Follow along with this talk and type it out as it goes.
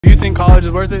Do you think college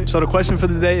is worth it? So the question for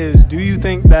the day is, do you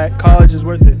think that college is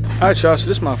worth it? All right, y'all, so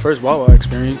this is my first Wawa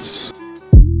experience.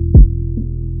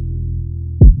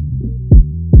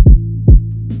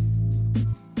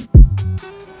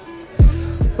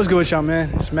 What's good with y'all,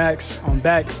 man? It's Max. I'm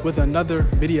back with another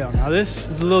video. Now this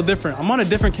is a little different. I'm on a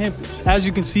different campus. As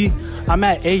you can see, I'm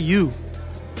at AU.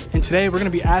 And today we're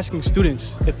gonna be asking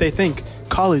students if they think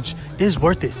college is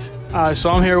worth it.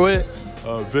 So I'm here with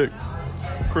Vic,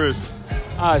 Chris.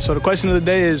 All right, so the question of the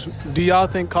day is, do y'all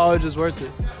think college is worth it?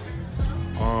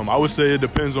 I would say it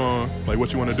depends on like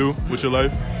what you want to do with your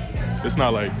life. It's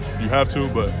not like you have to,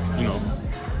 but you know,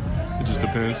 it just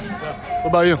depends. What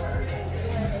about you?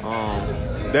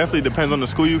 Definitely depends on the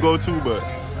school you go to, but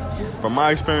from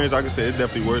my experience, I can say it's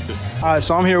definitely worth it. All right,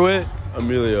 so I'm here with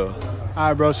Emilio. All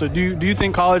right, bro. So do you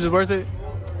think college is worth it?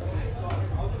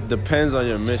 Depends on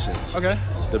your mission. Okay.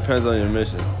 Depends on your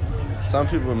mission. Some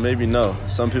people maybe no.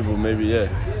 Some people maybe yeah.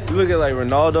 You look at like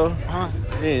Ronaldo.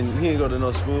 He ain't go to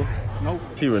no school. Nope.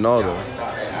 He Ronaldo.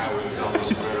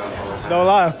 Don't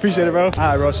lie. Appreciate it, bro. All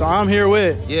right, bro. So I'm here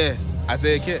with. Yeah,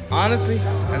 Isaiah Kid. Honestly,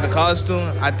 as a college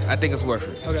student, I think it's worth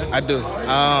it. Okay. I do.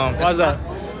 Why's that?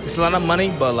 It's a lot of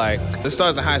money, but like it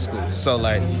starts in high school. So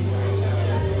like,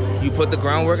 you put the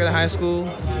groundwork in high school.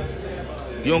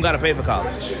 You don't gotta pay for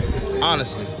college.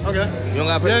 Honestly. Okay. You don't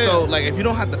gotta pay. Yeah, So yeah. like, if you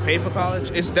don't have to pay for college,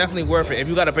 it's definitely worth it. If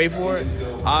you gotta pay for it,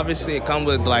 obviously it comes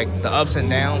with like the ups and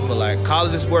downs. But like,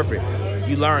 college is worth it.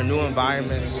 You learn new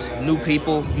environments, new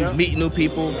people. You meet new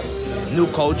people, new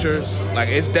cultures. Like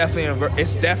it's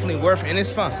definitely worth it, and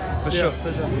it's fun for sure.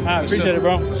 For sure. All right, appreciate it,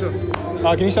 bro. For sure.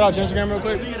 Can you shout out your Instagram real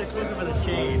quick? You get a close-up of the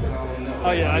shade. Oh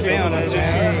yeah, I damn that.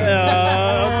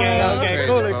 Okay,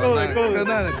 cool.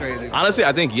 Nothing crazy. Honestly,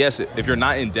 I think yes, if you're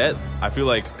not in debt, I feel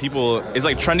like it's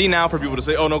like trendy now for people to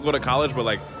say, oh, no, go to college, but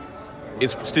like,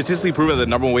 it's statistically proven that the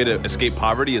number one way to escape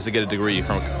poverty is to get a degree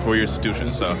for your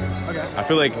institution. So I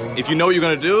feel like if you know what you're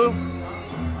gonna do,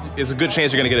 it's a good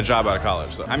chance you're gonna get a job out of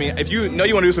college. So I mean, if you know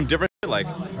you want to do some different shit, like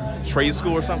trade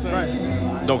school or something,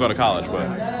 don't go to college.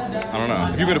 But I don't know.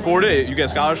 If you can afford it, you get a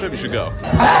scholarship, you should go.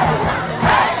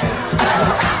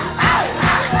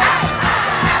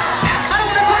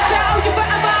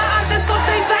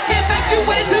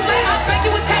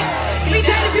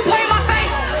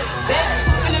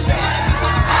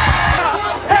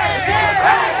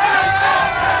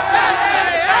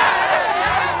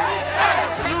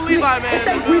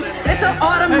 It's an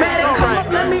automatic. Come up,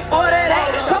 let me order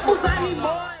that. Couples, I need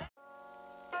more.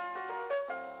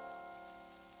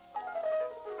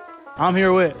 I'm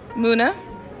here with. Muna.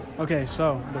 Okay,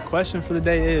 so the question for the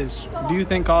day is, do you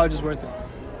think college is worth it?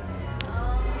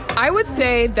 I would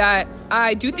say that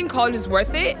I do think college is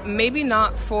worth it. Maybe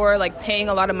not for like paying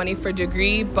a lot of money for a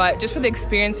degree, but just for the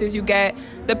experiences you get,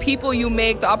 the people you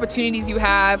make, the opportunities you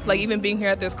have. Like even being here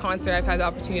at this concert, I've had the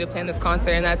opportunity to play in this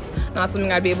concert, and that's not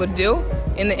something I'd be able to do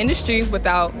in the industry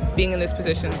without being in this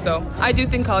position. So I do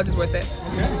think college is worth it.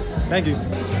 Thank you.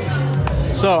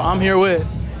 So I'm here with.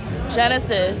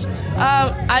 Genesis.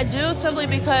 I do simply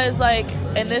because like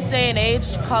in this day and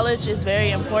age, college is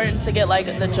very important to get like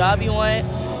the job you want.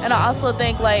 And I also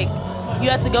think like you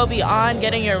have to go beyond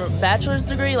getting your bachelor's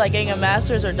degree, like getting a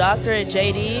master's or doctorate,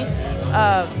 JD,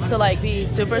 to like be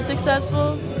super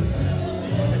successful.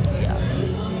 Yeah.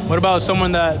 What about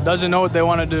someone that doesn't know what they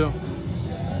want to do?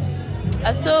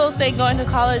 I still think going to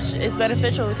college is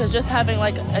beneficial because just having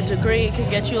like a degree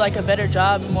can get you like a better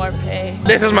job and more pay.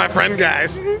 This is my friend,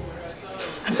 guys.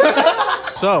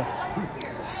 So,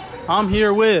 I'm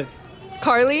here with.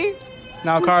 Carly.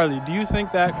 Now, Carly, do you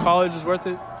think that college is worth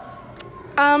it?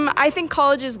 I think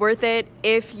college is worth it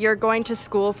if you're going to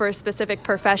school for a specific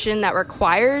profession that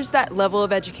requires that level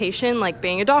of education, like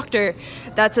being a doctor.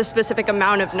 That's a specific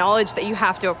amount of knowledge that you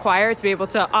have to acquire to be able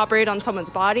to operate on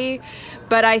someone's body.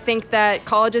 But I think that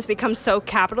college has become so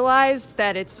capitalized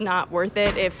that it's not worth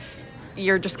it if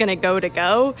you're just going to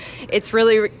go. It's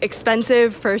really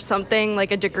expensive for something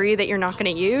like a degree that you're not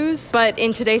going to use. But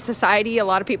in today's society, a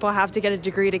lot of people have to get a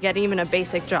degree to get even a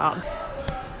basic job.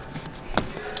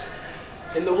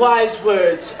 In the wise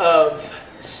words of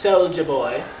Soulja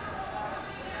Boy,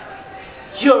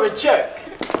 you're a jerk.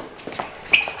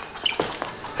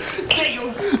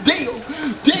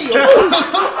 Damn!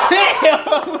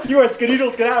 You are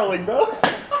skedaddling, bro.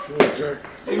 You're a jerk.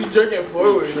 You're jerking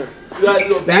forward. You gotta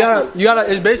do it backwards. You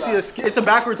gotta. It's basically it's a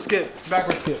backward skip. It's a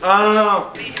backward skip.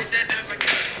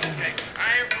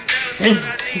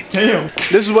 Damn.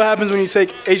 This is what happens when you take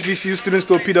HBCU students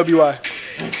to a PWI.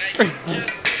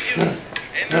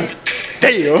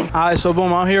 Damn. All right, so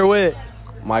boom, I'm here with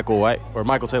Michael White or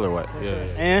Michael Taylor White. Yeah.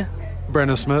 and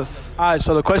Brandon Smith. All right,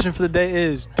 so the question for the day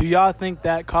is, do y'all think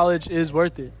that college is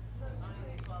worth it?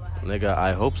 Nigga,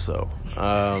 I hope so.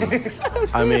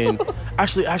 I mean,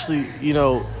 actually, you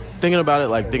know, thinking about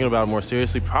it more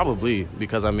seriously, probably,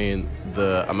 because I mean,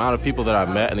 the amount of people that I've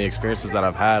met and the experiences that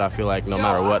I've had, I feel like no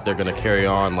matter what, they're gonna carry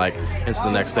on like into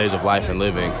the next stage of life and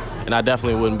living. And I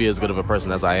definitely wouldn't be as good of a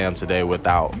person as I am today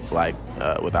without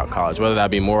college, whether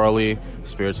that be morally,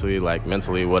 spiritually, like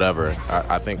mentally, whatever.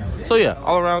 I think so. Yeah,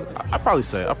 all around, I'd probably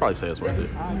say it's worth it.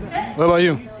 What about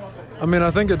you? I mean,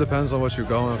 I think it depends on what you're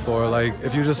going for. Like,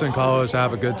 if you're just in college to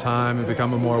have a good time and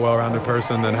become a more well-rounded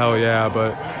person, then hell yeah.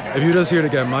 But if you're just here to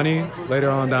get money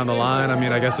later on down the line, I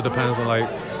mean, I guess it depends on, like,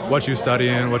 what you're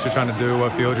studying, what you're trying to do,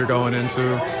 what field you're going into.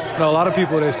 You know, a lot of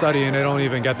people, they study and they don't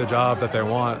even get the job that they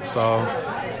want. So,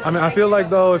 I mean, I feel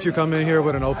like, though, if you come in here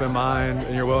with an open mind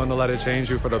and you're willing to let it change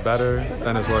you for the better,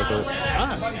 then it's worth it.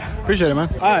 Appreciate it, man.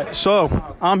 All right,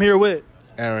 so I'm here with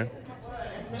Aaron,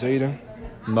 Jaden,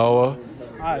 Noah.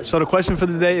 All right, so the question for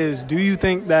the day is, do you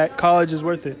think that college is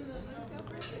worth it?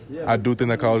 I do think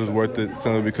that college is worth it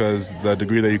simply because the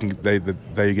degree that you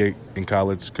get in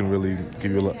college can really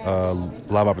give you a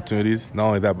lot of opportunities. Not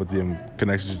only that, but the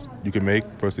connections you can make.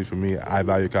 Personally, for me, I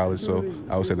value college, so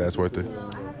I would say that's worth it.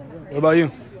 What about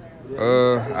you?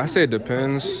 I say it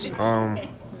depends. You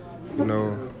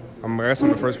know, I guess I'm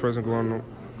the first person going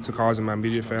to college in my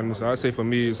immediate family, so I'd say for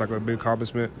me it's like a big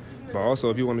accomplishment. But also,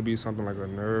 if you want to be something like a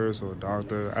nurse or a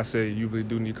doctor, I say you really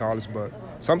do need college. But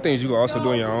some things you can also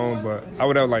do on your own. But I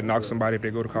would never like knock somebody if they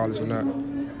go to college or not.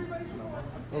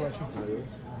 What about you?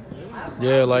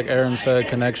 Yeah, like Aaron said,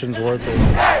 connections worth it.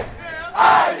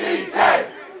 IDK!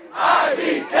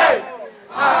 IDK!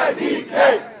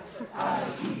 IDK!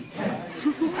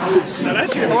 Now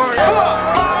that's your hard.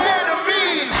 My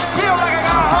enemies feel like I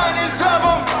got hundreds of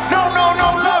them. No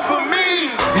love for me.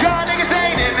 Y'all niggas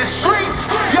ain't in the streets.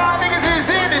 Y'all niggas is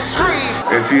in the streets.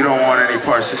 If you don't want any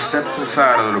parts, just step to the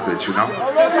side a little bit, you know?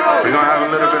 We're gonna have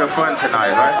a little bit of fun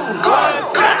tonight, right?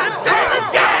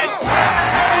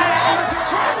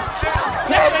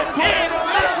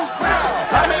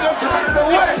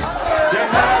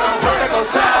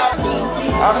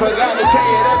 I forgot to tell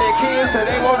you that the kids said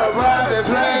they want a private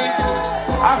plane.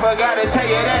 I forgot to tell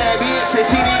you that bitch said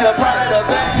she need a private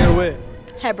plane. Here with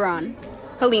Hebron,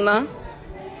 Halima,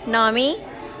 Nami.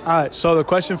 All right, so the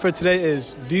question for today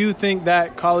is, do you think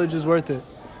that college is worth it?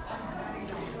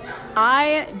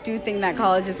 I do think that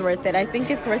college is worth it. I think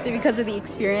it's worth it because of the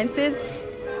experiences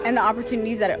and the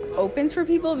opportunities that it opens for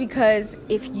people, because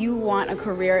if you want a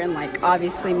career in, like,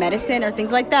 obviously medicine or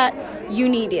things like that, you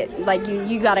need it. Like,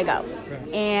 you gotta go.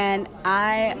 And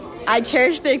I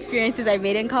cherish the experiences I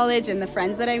made in college and the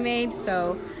friends that I made,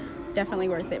 so definitely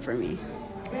worth it for me.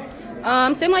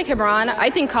 Same like Hebron. I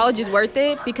think college is worth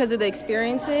it because of the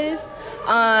experiences.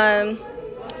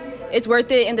 It's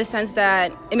worth it in the sense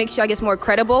that it makes you, I guess, more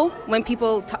credible when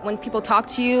people talk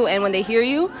to you and when they hear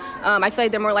you. I feel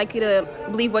like they're more likely to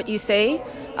believe what you say.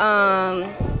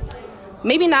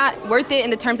 Maybe not worth it in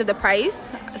the terms of the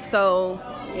price. So,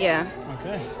 yeah.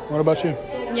 Okay. What about you?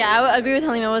 Yeah, I would agree with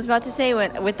Halima. I was about to say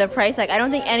with the price. Like, I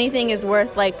don't think anything is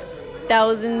worth like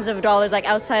thousands of dollars, like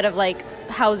outside of like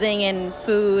housing and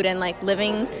food and like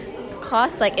living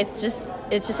costs. Like, it's just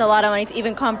a lot of money to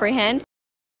even comprehend.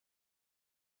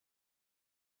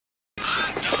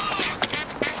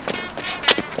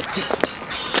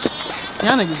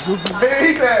 Y'all niggas goofy.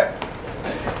 He said,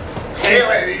 hey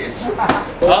ladies.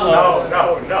 No.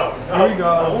 Here we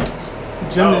go.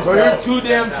 Gymnast. Bro, you're too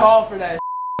damn tall for that.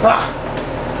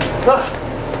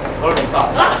 Okay,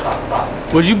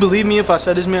 stop. Would you believe me if I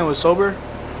said this man was sober?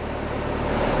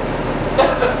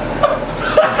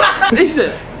 He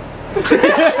said.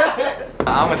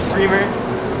 I'm a streamer,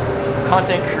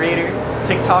 content creator,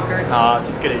 TikToker. Nah,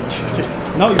 just kidding.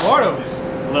 No, you are though.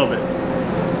 A little bit.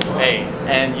 Hey,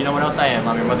 and you know what else I am?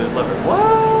 I'm your mother's lover.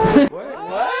 What?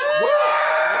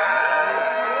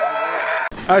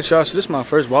 Alright, y'all, so this is my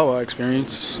first Wawa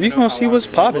experience. You gonna see what's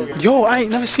poppin'. Yo, I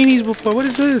ain't never seen these before. What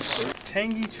is this?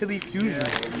 Tangy chili fusion.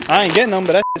 I ain't getting them,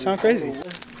 but that shit sound crazy.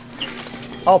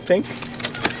 All pink.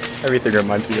 Everything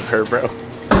reminds me of her, bro.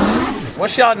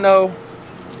 What y'all know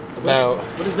about...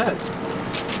 What is that?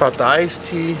 About the iced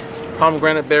tea,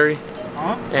 pomegranate berry,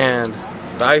 and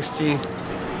the iced tea,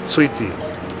 sweet tea.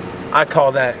 I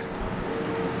call that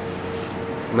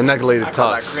manipulated toss. I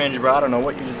call that cringe, bro. I don't know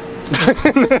what you just...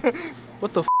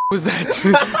 What the f was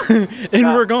that? And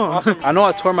we're gone. I know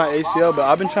I tore my ACL, but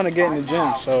I've been trying to get in the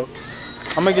gym, so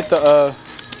I'm gonna get the,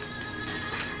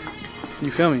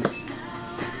 you feel me?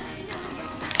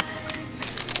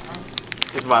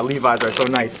 This is why Levi's are so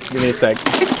nice. Give me a sec.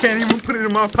 Can't even put it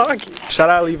in my pocket.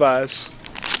 Shout out Levi's.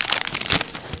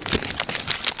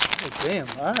 Damn.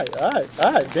 All right.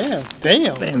 Damn.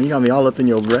 Damn, you got me all up in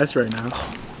your breast right now.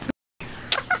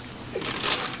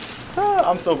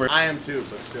 I'm sober. I am too,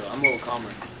 but still, I'm a little calmer.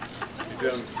 You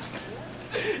feel me?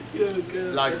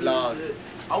 Vlog.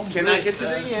 Can I get to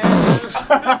the end?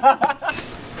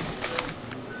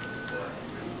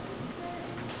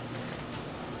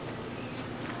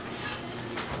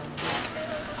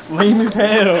 Lame as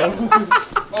hell.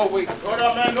 Oh wait, hold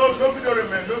on, man. Don't be doing it,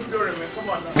 man. Don't be doing it, man. Come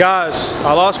on now. Guys,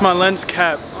 I lost my lens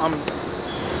cap.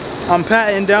 I'm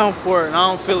patting down for it and I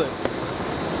don't feel it.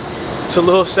 It's a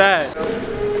little sad.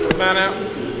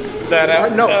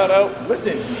 No,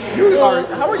 listen.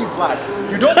 How are you black?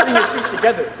 You don't bring your feet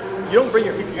together. You don't bring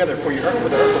your feet together for the Urkel,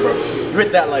 bro. You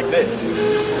hit that like this.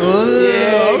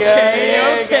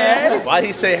 Okay. Why'd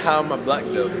he say how am I black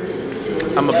though?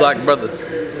 I'm a black brother.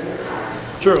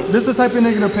 True. This is the type of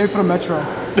nigga to pay for the metro.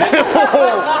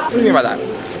 What do you mean by that?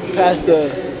 Pass the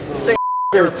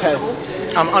test.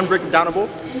 I'm unbreakdownable.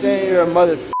 Say you're a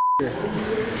mother.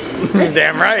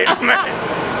 Damn right.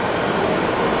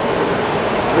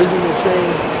 Raising the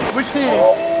train. Which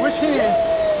hand? Which hand?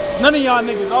 None of y'all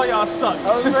niggas. All y'all suck.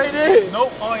 I was right there.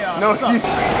 Nope. All y'all suck. Look.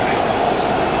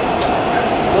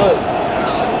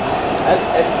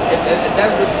 If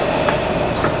that's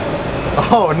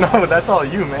Oh no, that's all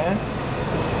you, man.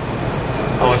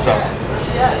 Oh, what's up?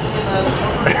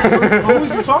 Who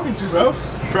was you talking to, bro?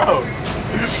 Bro.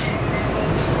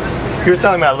 He was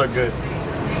telling me I look good.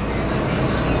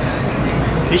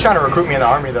 He's trying to recruit me in the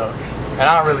army though. And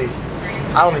I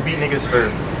only beat niggas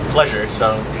for pleasure,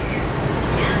 so.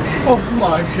 Oh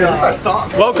my god. This is our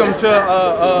stop. Welcome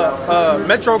to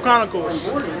Metro Chronicles.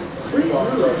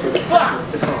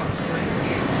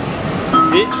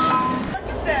 Bitch. Look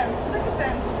at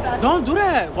them, such. Don't do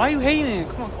that. Why are you hating?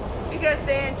 Come on. Because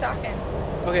they ain't talking.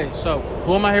 Okay, so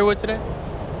who am I here with today?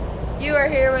 You are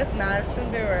here with Madison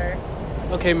Brewer.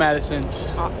 Okay, Madison.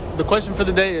 The question for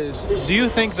the day is, do you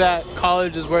think that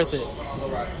college is worth it?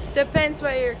 Depends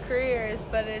what your career is,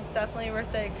 but it's definitely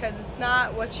worth it because it's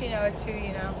not what you know, it's who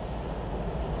you know.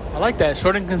 I like that.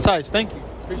 Short and concise. Thank you.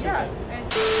 Appreciate that.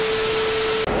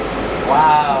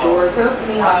 Wow. Doors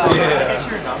opening. Wow. Yeah. Can I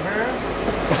get your number?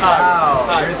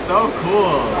 Wow. You're so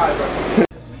cool.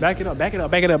 Back it up.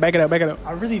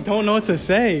 I really don't know what to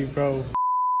say, bro.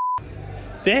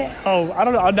 Damn. I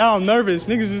don't know. Now I'm nervous.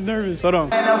 Niggas is nervous. Hold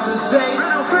on. Else to say,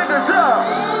 fingers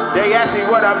up. They ask me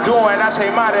what I'm doing. I say,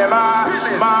 my.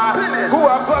 Who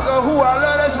I fuck or who I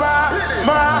love, that's my.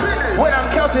 When I'm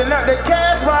counting up the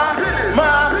cash, my.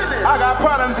 I got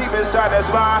problems deep inside,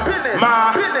 that's my.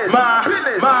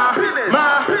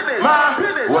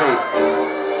 Wait.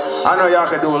 I know y'all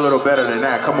can do a little better than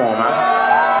that. Come on,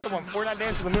 man. Someone Fortnite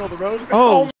dance in the middle of the road.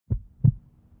 Oh.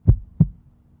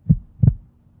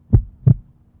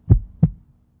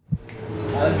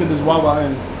 Let's get this Wawa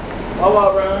in.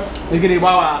 Wawa, bro. Let's get it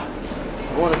Wawa.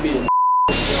 I want to be a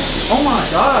Oh my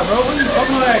god, bro. What are you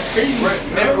talking about that crazy?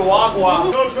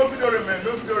 Don't be doing it, man.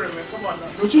 Don't be doing it, man. Come on now.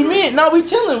 What you mean? No, we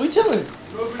chilling. Don't be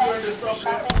doing this stuff,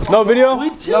 man. No video? We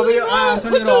chilling, I'm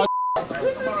turning it off.